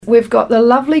we've got the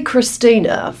lovely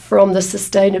Christina from the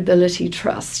Sustainability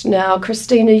Trust. Now,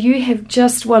 Christina, you have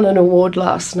just won an award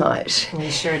last night.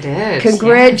 We sure did.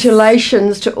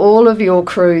 Congratulations to all of your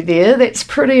crew there. That's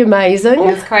pretty amazing.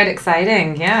 It was quite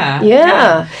exciting, yeah.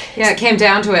 Yeah. Yeah, it came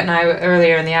down to it, and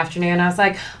earlier in the afternoon, I was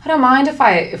like, I don't mind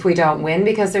if we don't win,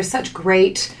 because there's such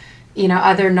great,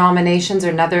 other nominations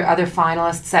or other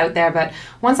finalists out there. But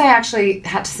once I actually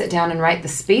had to sit down and write the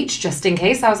speech, just in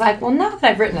case, I was like, well, now that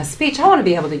I've written a speech, I want to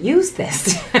be able to use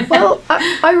this. Well,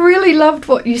 I really loved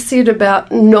what you said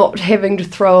about not having to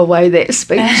throw away that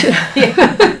speech.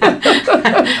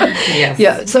 Yes.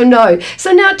 Yeah. So now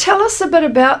tell us a bit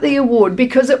about the award,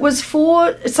 because it was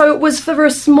for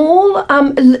a small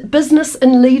business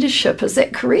and leadership. Is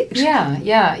that correct?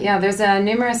 Yeah. There's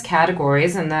numerous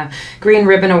categories, and the Green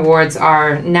Ribbon Awards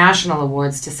are national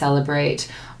awards to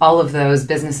celebrate all of those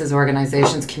businesses,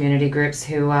 organizations, community groups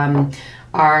who are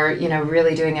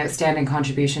really doing outstanding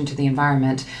contribution to the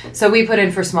environment. So we put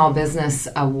in for Small Business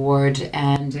Award,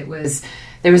 and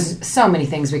there was so many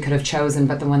things we could have chosen,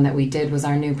 but the one that we did was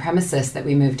our new premises that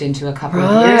we moved into a couple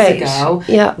of years ago.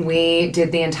 Yeah. We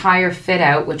did the entire fit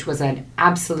out, which was an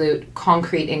absolute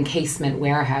concrete encasement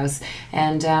warehouse,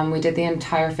 and we did the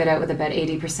entire fit out with about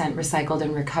 80% recycled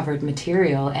and recovered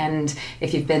material. And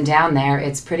if you've been down there,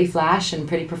 it's pretty flash and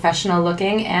pretty professional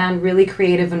looking and really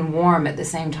creative and warm at the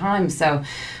same time. So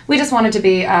we just wanted to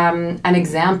be an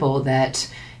example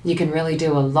that you can really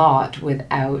do a lot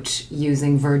without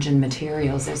using virgin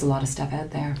materials. There's a lot of stuff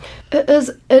out there. It is,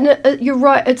 and you're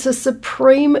right, it's a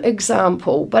supreme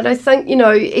example. But I think,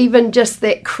 even just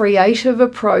that creative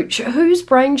approach, whose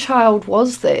brainchild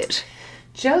was that?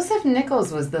 Joseph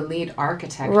Nichols was the lead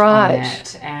architect right. on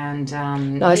it,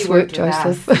 and nice work,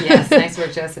 Joseph. Yes, nice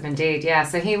work, Joseph, indeed. Yeah,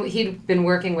 so he'd been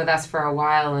working with us for a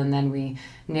while, and then we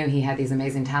knew he had these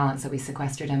amazing talents, so we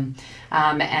sequestered him.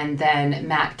 And then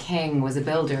Matt King was a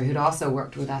builder who'd also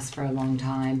worked with us for a long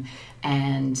time,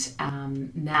 and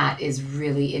Matt is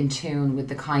really in tune with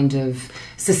the kind of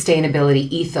sustainability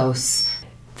ethos.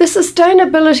 The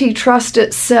Sustainability Trust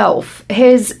itself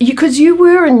has, because you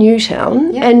were in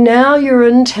Newtown and now you're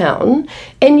in town,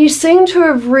 and you seem to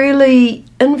have really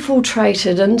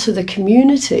infiltrated into the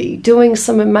community, doing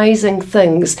some amazing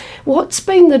things. What's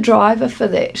been the driver for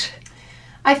that?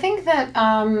 I think that,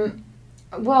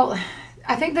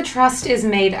 I think the trust is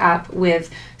made up with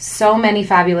so many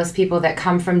fabulous people that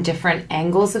come from different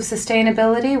angles of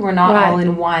sustainability. We're not all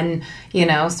in one,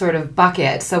 sort of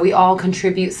bucket. So we all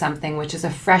contribute something, which is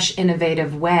a fresh,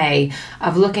 innovative way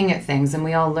of looking at things, and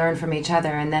we all learn from each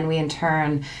other. And then we, in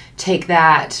turn, take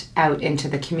that out into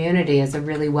the community as a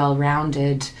really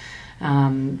well-rounded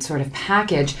sort of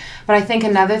package. But I think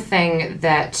another thing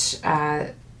that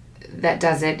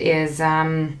does it is...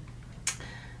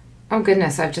 oh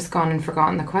goodness, I've just gone and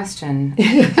forgotten the question.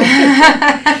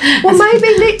 Well,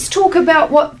 maybe let's talk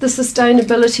about what the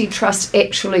Sustainability Trust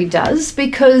actually does,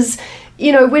 because,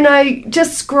 when I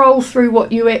just scroll through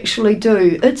what you actually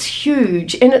do, it's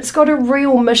huge and it's got a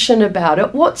real mission about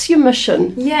it. What's your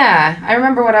mission? Yeah, I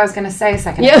remember what I was going to say a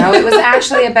second ago. It was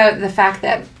actually about the fact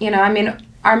that,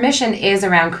 our mission is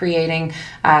around creating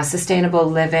sustainable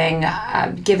living,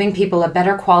 giving people a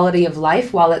better quality of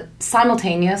life while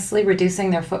simultaneously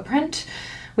reducing their footprint.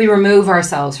 We remove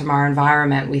ourselves from our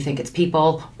environment. We think it's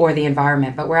people or the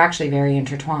environment, but we're actually very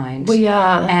intertwined. We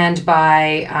are. And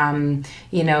by,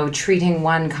 treating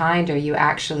one kinder, you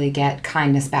actually get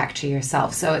kindness back to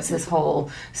yourself. So it's this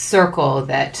whole circle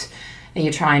that... and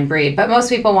you try and breed. But most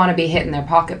people want to be hitting their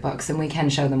pocketbooks, and we can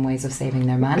show them ways of saving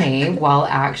their money while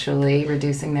actually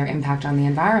reducing their impact on the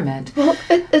environment. Well,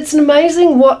 it's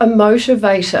amazing what a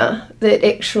motivator that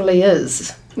actually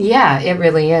is. Yeah, it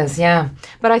really is, yeah.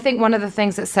 But I think one of the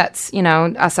things that sets,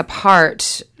 us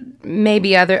apart,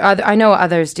 maybe other I know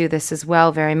others do this as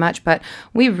well very much, but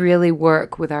we really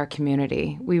work with our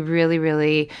community. We really,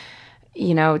 really...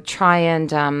 try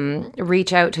and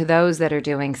reach out to those that are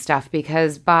doing stuff,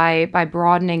 because by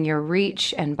broadening your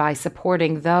reach and by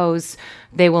supporting those,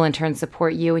 they will in turn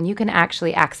support you, and you can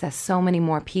actually access so many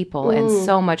more people and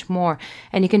so much more,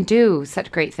 and you can do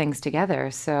such great things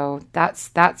together. So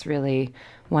that's really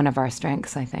one of our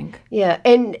strengths, I think. Yeah,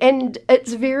 and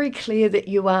it's very clear that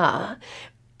you are.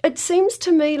 It seems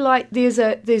to me like there's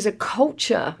a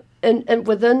culture and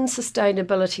within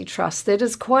Sustainability Trust that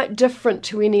is quite different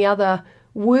to any other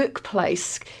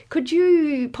workplace. Could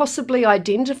you possibly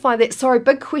identify that? Sorry,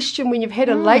 big question when you've had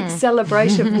a late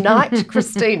celebration night,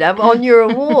 Christina, on your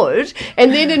award,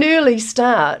 and then an early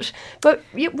start. But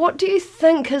what do you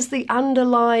think is the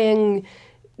underlying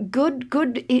good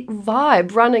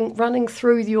vibe running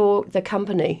through the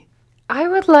company? I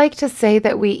would like to say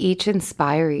that we each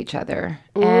inspire each other.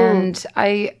 And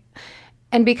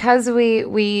because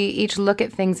we each look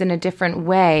at things in a different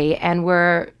way, and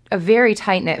we're a very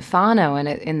tight-knit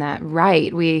whānau in that,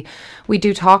 right? We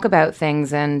do talk about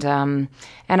things, and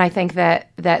I think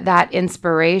that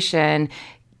inspiration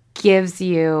gives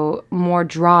you more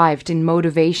drive and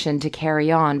motivation to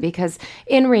carry on, because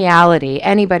in reality,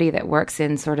 anybody that works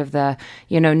in sort of the,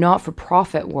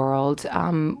 not-for-profit world,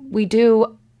 we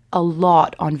do a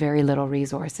lot on very little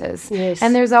resources. Yes.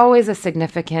 And there's always a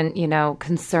significant,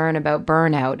 concern about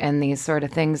burnout and these sort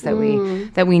of things that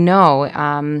we know.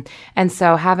 And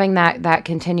so having that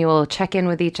continual check-in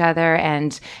with each other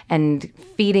and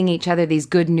feeding each other these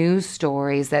good news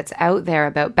stories that's out there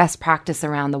about best practice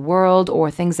around the world, or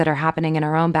things that are happening in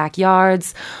our own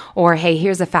backyards, or, hey,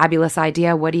 here's a fabulous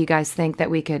idea. What do you guys think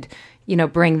that we could,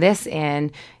 bring this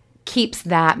in, keeps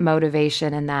that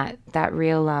motivation and that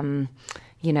real,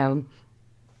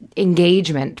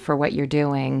 engagement for what you're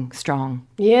doing strong.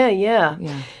 Yeah.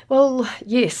 Well,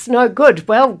 yes, no, good.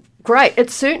 Well, great.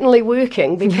 It's certainly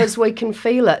working, because we can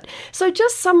feel it. So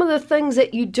just some of the things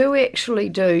that you do actually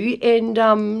do, and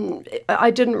I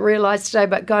didn't realise today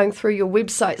about going through your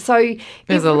website. So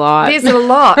there's a lot. There's a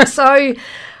lot. So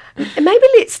maybe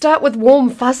let's start with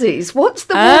Warm Fuzzies. What's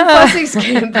the Warm Fuzzies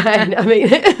campaign? I mean...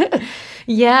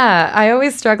 Yeah, I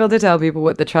always struggle to tell people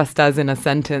what the Trust does in a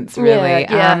sentence, really.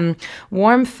 Yeah.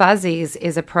 Warm Fuzzies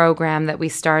is a program that we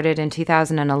started in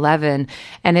 2011,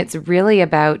 and it's really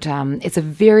about, it's a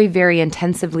very, very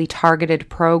intensively targeted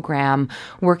program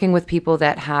working with people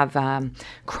that have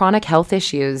chronic health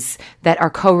issues that are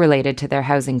correlated to their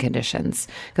housing conditions,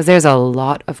 because there's a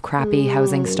lot of crappy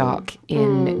housing stock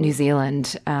in New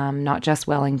Zealand, not just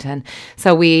Wellington.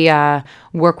 So we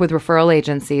work with referral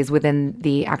agencies within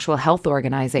the actual health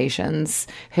organizations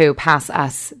who pass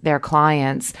us their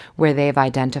clients where they've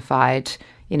identified,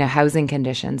 housing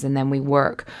conditions. And then we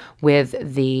work with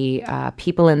the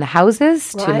people in the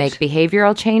houses to make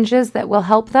behavioral changes that will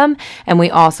help them. And we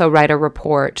also write a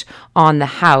report on the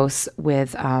house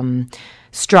with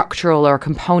structural or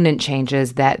component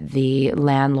changes that the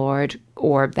landlord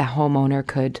or the homeowner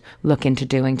could look into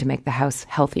doing to make the house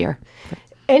healthier.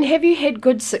 And have you had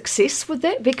good success with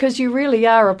that? Because you really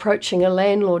are approaching a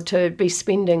landlord to be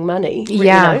spending money,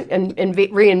 and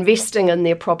reinvesting in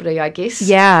their property, I guess.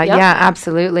 Yeah,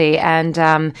 absolutely. And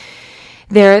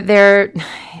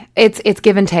it's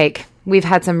give and take. We've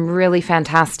had some really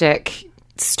fantastic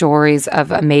stories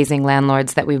of amazing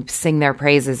landlords that we sing their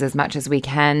praises as much as we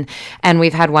can, and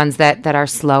we've had ones that are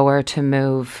slower to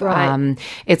move. Right.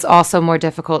 It's also more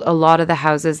difficult. A lot of the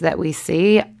houses that we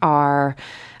see are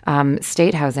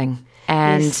state housing.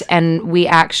 And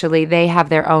they have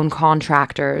their own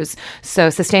contractors. So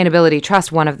Sustainability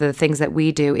Trust, one of the things that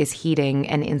we do is heating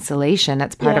and insulation.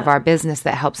 That's part of our business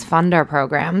that helps fund our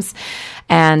programs.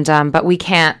 And but we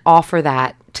can't offer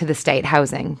that to the state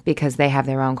housing because they have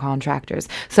their own contractors.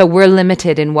 So we're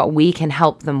limited in what we can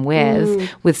help them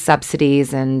with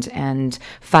subsidies and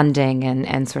funding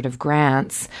and sort of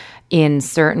grants. In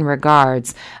certain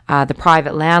regards, the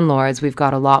private landlords, we've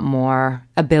got a lot more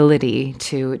ability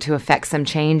to affect some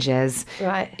changes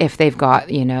if they've got,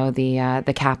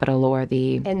 the capital or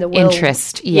the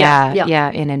interest,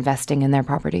 in investing in their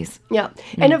properties. Yeah,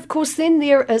 and of course then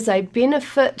there is a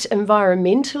benefit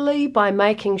environmentally by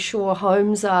making sure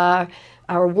homes are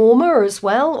warmer as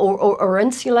well, or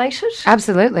insulated?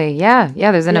 Absolutely, yeah.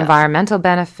 There's an environmental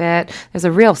benefit. There's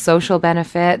a real social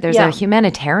benefit. There's a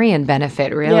humanitarian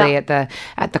benefit, really, at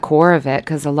the core of it,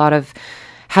 because a lot of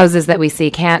houses that we see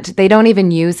they don't even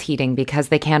use heating because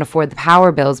they can't afford the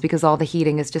power bills, because all the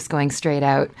heating is just going straight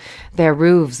out their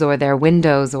roofs or their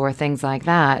windows or things like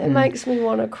that. It makes me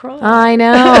want to cry. I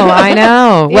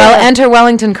know. Well, enter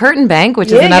Wellington Curtain Bank, which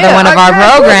is another one of our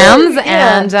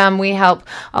programs, and we help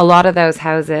a lot of those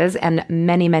houses and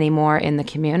many, many more in the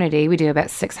community. We do about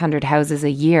 600 houses a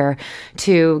year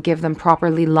to give them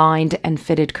properly lined and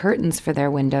fitted curtains for their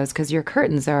windows, because your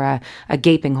curtains are a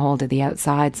gaping hole to the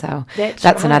outside. So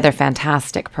that's another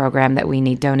fantastic program that we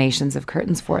need donations of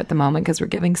curtains for at the moment, because we're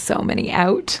giving so many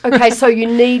out. Okay, so you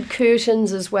need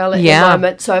curtains as well at the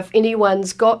moment. So if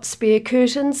anyone's got spare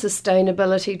curtains,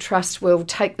 Sustainability Trust will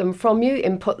take them from you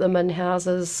and put them in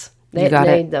houses that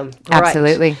need them. Great.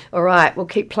 Absolutely. All right, we'll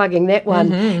keep plugging that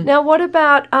one. Now, what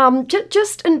about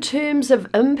just in terms of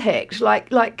impact?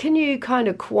 Like, can you kind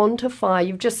of quantify?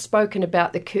 You've just spoken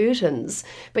about the curtains,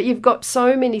 but you've got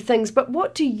so many things. But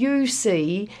what do you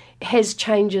see has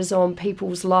changes on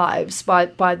people's lives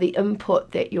by the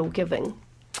input that you're giving?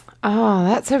 Oh,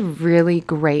 that's a really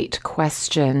great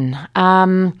question.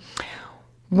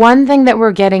 One thing that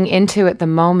we're getting into at the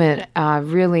moment,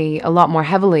 really a lot more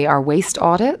heavily, are waste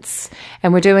audits.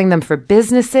 And we're doing them for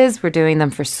businesses, we're doing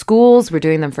them for schools, we're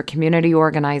doing them for community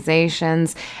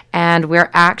organizations. And we're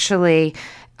actually,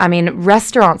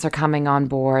 restaurants are coming on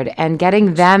board and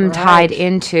getting them tied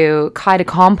into Kaida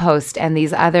Compost and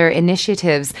these other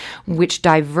initiatives which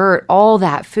divert all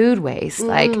that food waste.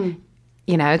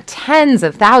 Tens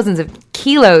of thousands of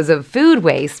kilos of food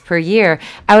waste per year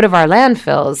out of our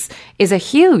landfills is a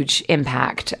huge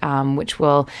impact, which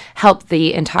will help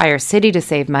the entire city to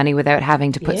save money without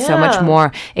having to put so much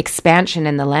more expansion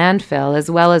in the landfill, as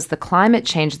well as the climate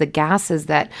change, the gases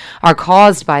that are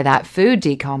caused by that food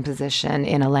decomposition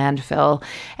in a landfill,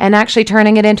 and actually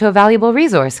turning it into a valuable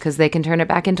resource because they can turn it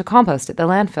back into compost at the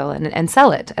landfill and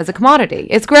sell it as a commodity.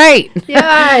 It's great.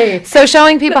 Yay! So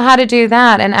showing people how to do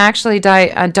that and actually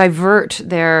divert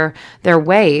their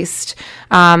waste,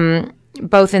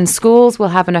 both in schools, will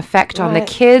have an effect on the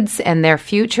kids and their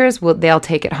futures. They'll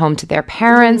take it home to their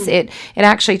parents. It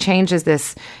actually changes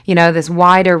this, this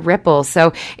wider ripple.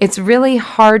 So it's really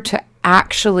hard to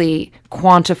actually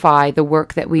quantify the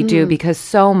work that we do because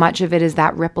so much of it is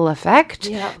that ripple effect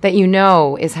that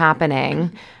is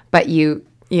happening, but you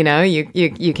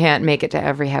can't make it to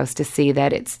every house to see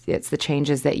that it's the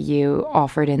changes that you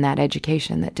offered in that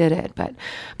education that did it. But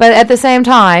at the same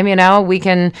time, we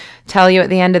can tell you at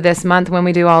the end of this month when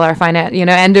we do all our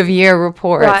end of year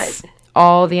reports,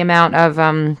 all the amount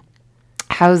of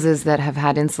houses that have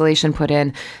had insulation put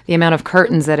in, the amount of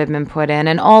curtains that have been put in,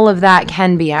 and all of that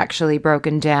can be actually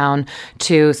broken down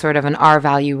to sort of an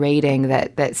R-value rating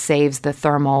that saves the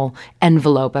thermal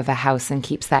envelope of a house and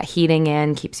keeps that heating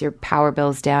in, keeps your power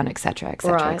bills down, et cetera, et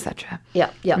cetera, et cetera.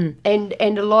 Yeah. And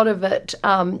a lot of it,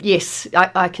 yes,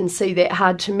 I can see that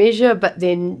hard to measure, but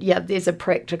then, there's a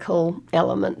practical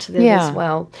element to that as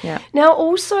well. Yeah. Now,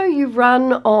 also you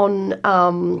run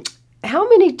on... how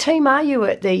many team are you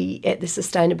at the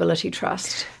Sustainability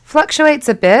Trust? Fluctuates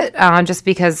a bit just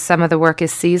because some of the work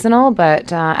is seasonal,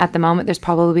 but at the moment there's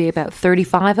probably about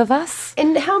 35 of us.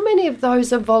 And how many of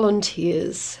those are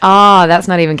volunteers? That's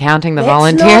not even counting the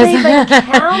volunteers. Not even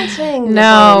counting the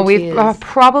No, volunteers. We've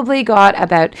probably got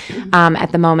about,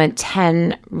 at the moment,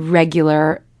 10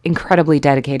 regular, incredibly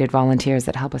dedicated volunteers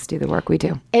that help us do the work we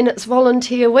do. And it's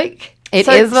Volunteer Week? It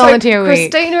is Volunteer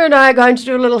Week. Christina and I are going to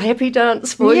do a little happy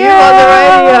dance for you on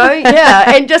the radio.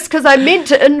 Yeah, and just because I meant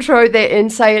to intro that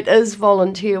and say it is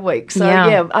Volunteer Week. So,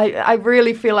 I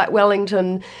really feel like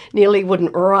Wellington nearly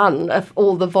wouldn't run if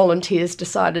all the volunteers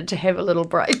decided to have a little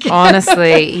break.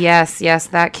 Honestly, yes,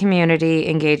 that community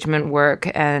engagement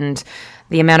work and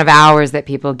the amount of hours that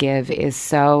people give is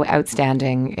so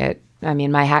outstanding.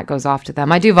 My hat goes off to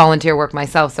them. I do volunteer work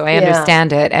myself, so I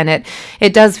understand it. And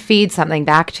it does feed something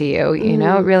back to you. It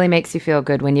really makes you feel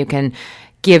good when you can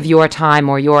give your time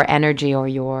or your energy or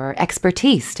your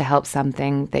expertise to help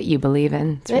something that you believe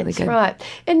in. It's really good. That's right.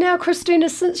 And now, Christina,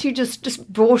 since you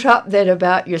just brought up that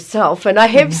about yourself, and I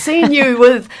have seen you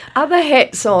with other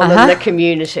hats on in the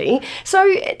community, so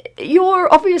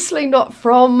you're obviously not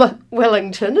from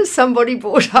Wellington, as somebody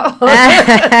brought up.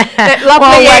 That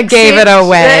lovely accent, gave it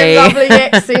away? That lovely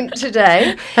accent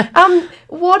today.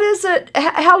 What is it?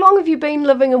 How long have you been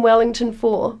living in Wellington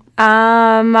for?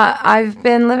 I've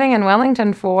been living in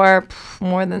Wellington for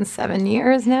more than 7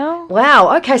 years now.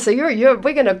 Wow. Okay, so we're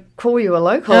going to call you a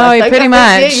local. Oh, I think. pretty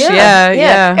much.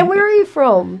 Yeah. And where are you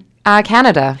from?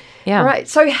 Canada. Yeah. Right.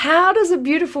 So how does a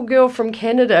beautiful girl from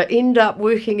Canada end up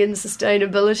working in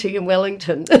sustainability in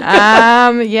Wellington?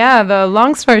 The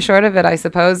long story short of it, I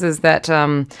suppose, is that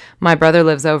my brother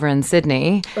lives over in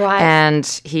Sydney. Right. And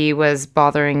he was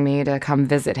bothering me to come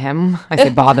visit him. I say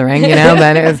bothering,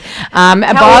 but it was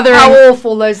bothering. How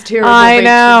awful those terrible beaches.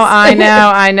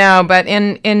 I know. But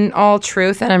in all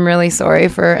truth, and I'm really sorry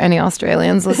for any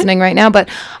Australians listening right now, but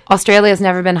Australia's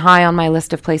never been high on my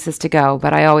list of places to go,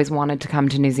 but I always wanted to come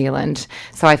to New Zealand.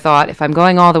 So I thought, if I'm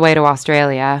going all the way to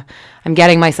Australia, I'm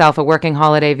getting myself a working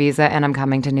holiday visa and I'm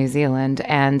coming to New Zealand.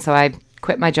 And so I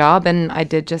quit my job and I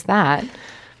did just that.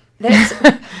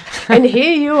 And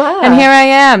here you are. And here I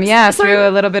am, through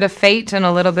a little bit of fate and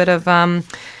a little bit of,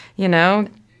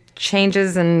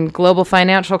 changes and global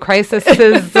financial crises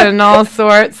and all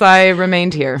sorts, I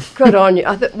remained here. Good on you.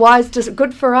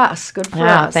 Good for us. Good for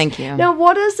us. Thank you. Now,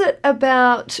 what is it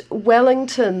about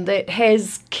Wellington that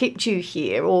has kept you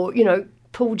here, or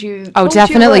pulled you?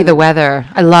 Definitely the weather.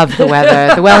 I love the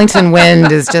weather. The Wellington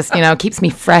wind is just keeps me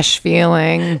fresh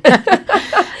feeling.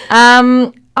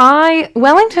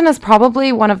 Wellington is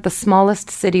probably one of the smallest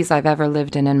cities I've ever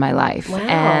lived in my life, wow.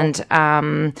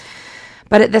 And.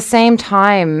 But at the same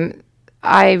time,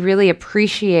 I really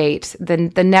appreciate the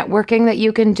networking that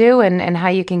you can do and how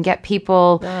you can get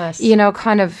people, Nice.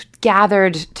 kind of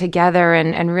gathered together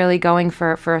and really going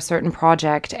for a certain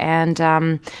project.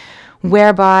 And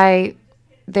whereby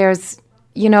there's,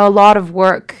 a lot of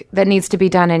work that needs to be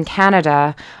done in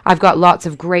Canada. I've got lots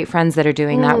of great friends that are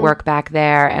doing that work back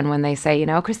there. And when they say,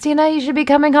 Christina, you should be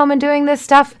coming home and doing this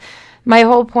stuff, my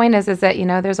whole point is that,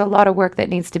 there's a lot of work that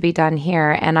needs to be done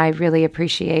here. And I really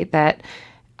appreciate that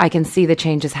I can see the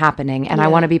changes happening, and I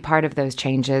want to be part of those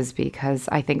changes because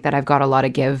I think that I've got a lot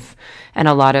of give and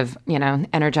a lot of,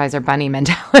 Energizer Bunny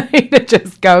mentality to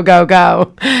just go,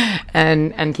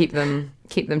 and keep them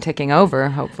ticking over,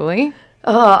 hopefully.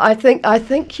 Oh, I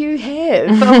think you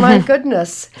have. Oh my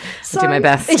goodness! I'll do my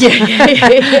best.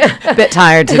 Yeah. A bit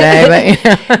tired today,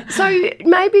 but So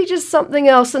maybe just something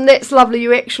else, and that's lovely.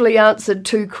 You actually answered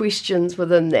 2 questions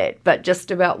within that, but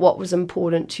just about what was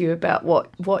important to you about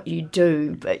what you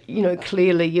do. But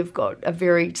clearly you've got a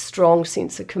very strong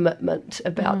sense of commitment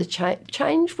about the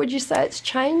change. Would you say it's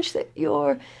change that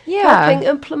you're helping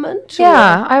implement?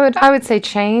 Yeah, I would say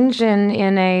change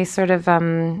in a sort of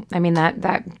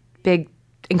that big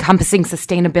encompassing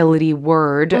sustainability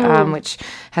word, which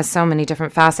has so many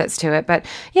different facets to it. But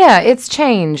yeah, it's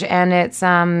change, and it's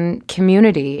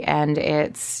community, and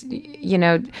it's,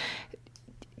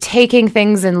 taking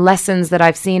things and lessons that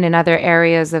I've seen in other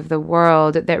areas of the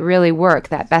world that really work,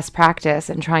 that best practice,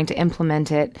 and trying to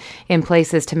implement it in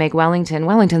places to make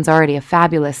Wellington's already a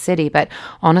fabulous city, but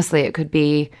honestly, it could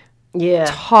be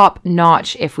top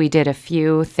notch if we did a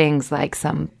few things like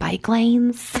some bike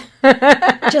lanes.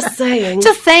 Just saying,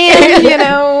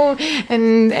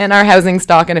 and our housing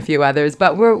stock and a few others.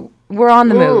 But we're on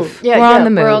the move. Yeah, we're on the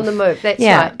move. We're on the move. That's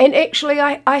right. And actually,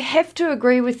 I have to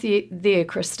agree with you there,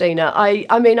 Christina.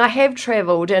 I mean, I have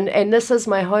travelled, and this is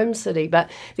my home city, but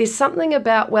there's something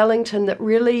about Wellington that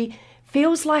really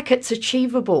feels like it's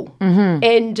achievable.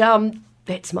 And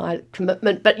that's my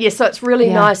commitment. But so it's really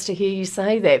nice to hear you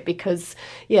say that because,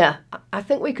 I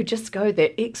think we could just go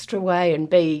that extra way and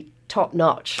be top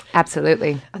notch.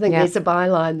 Absolutely. I think there's a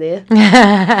byline there.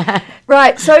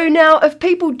 Right. So now if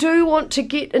people do want to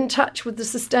get in touch with the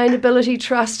Sustainability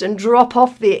Trust and drop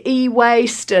off their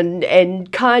e-waste and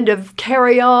kind of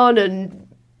carry on and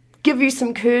give you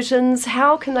some curtains,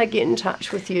 how can they get in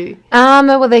touch with you?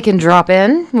 Well, they can drop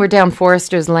in. We're down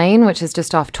Foresters Lane, which is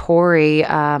just off Tory,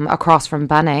 across from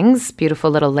Bunnings. Beautiful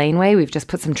little laneway. We've just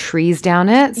put some trees down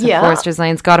it. So Foresters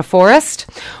Lane's got a forest.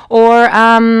 Or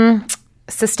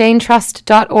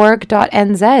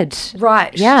sustaintrust.org.nz.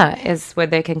 Right. Yeah, is where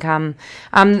they can come.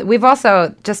 We've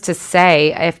also, just to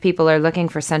say, if people are looking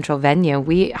for central venue,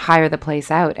 we hire the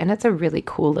place out, and it's a really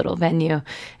cool little venue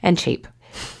and cheap.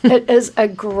 It is a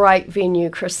great venue,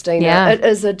 Christina. Yeah. It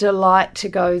is a delight to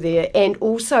go there, and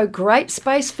also great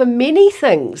space for many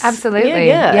things. Absolutely.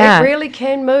 Yeah. It really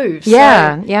can move.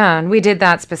 Yeah, and we did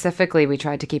that specifically. We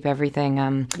tried to keep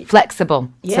everything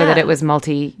flexible so that it was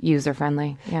multi-user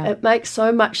friendly. Yeah. It makes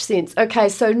so much sense. Okay,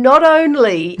 so not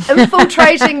only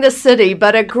infiltrating the city,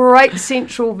 but a great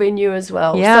central venue as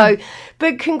well. Yeah. So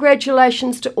big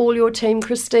congratulations to all your team,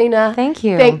 Christina. Thank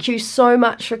you. Thank you so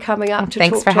much for coming up to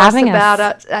Thanks talk for to having us about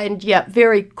us. it. And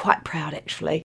quite proud actually.